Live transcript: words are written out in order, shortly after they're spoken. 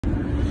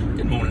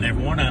Good morning,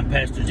 everyone. I'm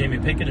Pastor Jimmy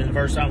Pickett, and the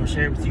verse I want to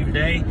share with you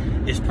today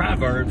is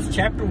Proverbs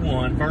chapter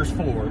 1, verse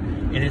 4.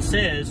 And it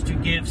says to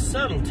give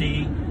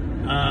subtlety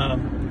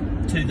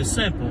to the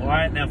simple. All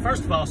right, now,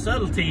 first of all,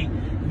 subtlety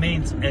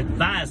means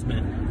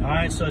advisement. All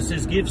right, so it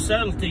says give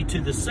subtlety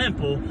to the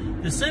simple.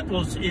 The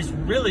simple is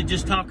really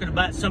just talking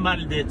about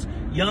somebody that's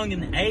young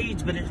in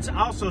age, but it's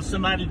also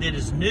somebody that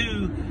is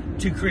new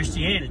to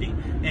Christianity.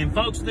 And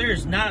folks, there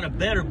is not a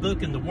better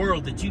book in the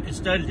world that you can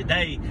study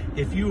today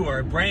if you are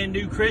a brand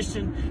new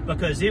Christian,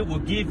 because it will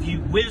give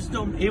you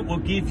wisdom, it will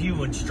give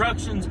you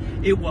instructions,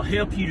 it will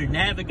help you to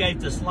navigate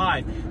this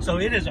life. So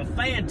it is a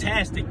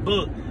fantastic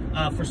book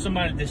for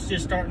somebody that's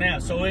just starting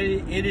out. So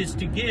it is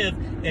to give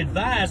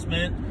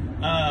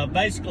advisement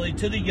basically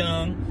to the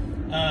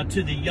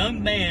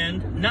young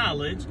man,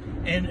 knowledge,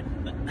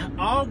 and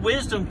all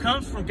wisdom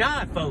comes from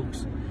God,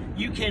 folks.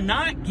 You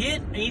cannot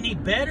get any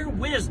better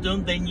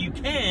wisdom than you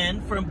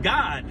can from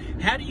God.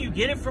 How do you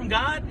get it from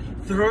God?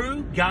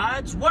 Through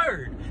God's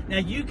Word. Now,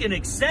 you can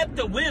accept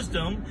the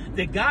wisdom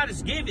that God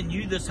has given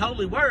you, this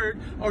holy Word,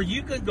 or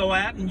you can go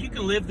out and you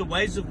can live the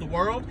ways of the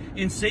world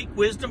and seek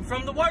wisdom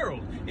from the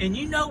world. And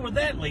you know where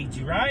that leads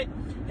you, right?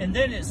 And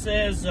then it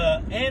says,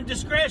 and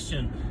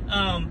discretion.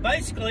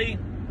 Basically,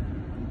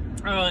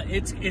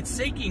 it's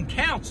seeking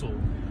counsel.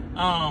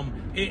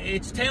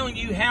 It's telling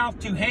you how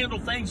to handle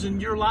things in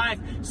your life,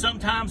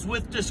 sometimes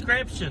with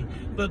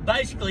discretion. But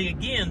basically,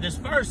 again, this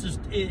verse is,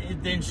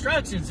 the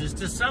instructions is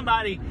to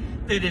somebody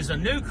that is a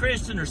new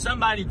Christian or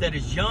somebody that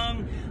is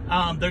young.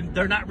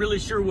 They're not really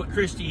sure what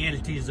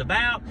Christianity is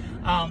about.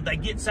 They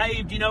get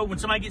saved, you know, when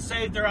somebody gets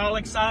saved, they're all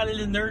excited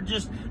and they're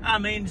just,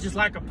 it's just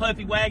like a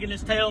puppy wagging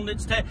its tail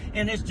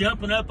and it's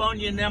jumping up on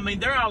you. And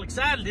they're all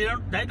excited.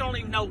 They don't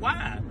even know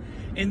why.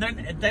 And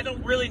they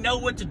don't really know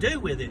what to do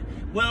with it.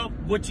 Well,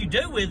 what you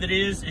do with it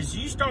is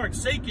you start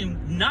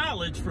seeking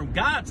knowledge from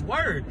God's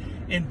Word,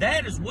 and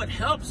that is what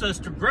helps us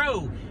to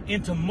grow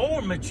into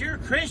more mature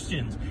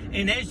Christians.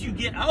 And as you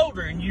get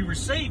older and you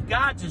receive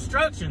God's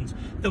instructions,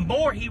 the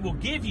more He will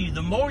give you,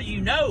 the more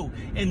you know,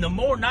 and the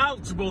more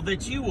knowledgeable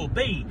that you will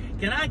be.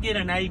 Can I get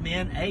an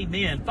amen?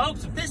 Amen.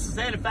 Folks, if this has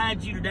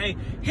edified you today,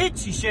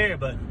 hit your share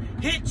button.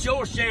 Hit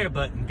your share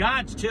button.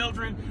 God's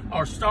children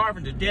are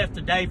starving to death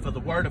today for the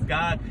Word of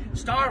God.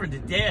 Starving to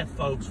death,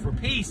 folks, for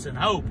peace and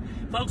hope.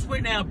 Folks,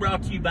 we're now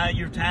brought to you by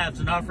your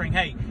tithes and offering.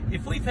 Hey,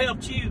 if we've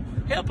helped you,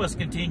 help us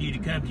continue to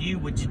come to you.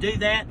 Would you do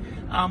that?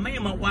 Me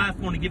and my wife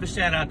want to give a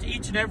shout out to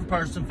each and every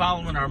person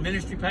following our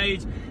ministry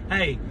page.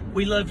 Hey,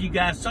 we love you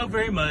guys so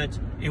very much,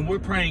 and we're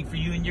praying for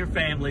you and your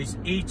families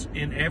each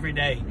and every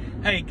day.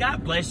 Hey,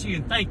 God bless you,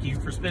 and thank you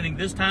for spending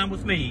this time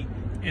with me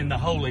in the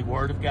Holy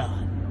Word of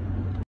God.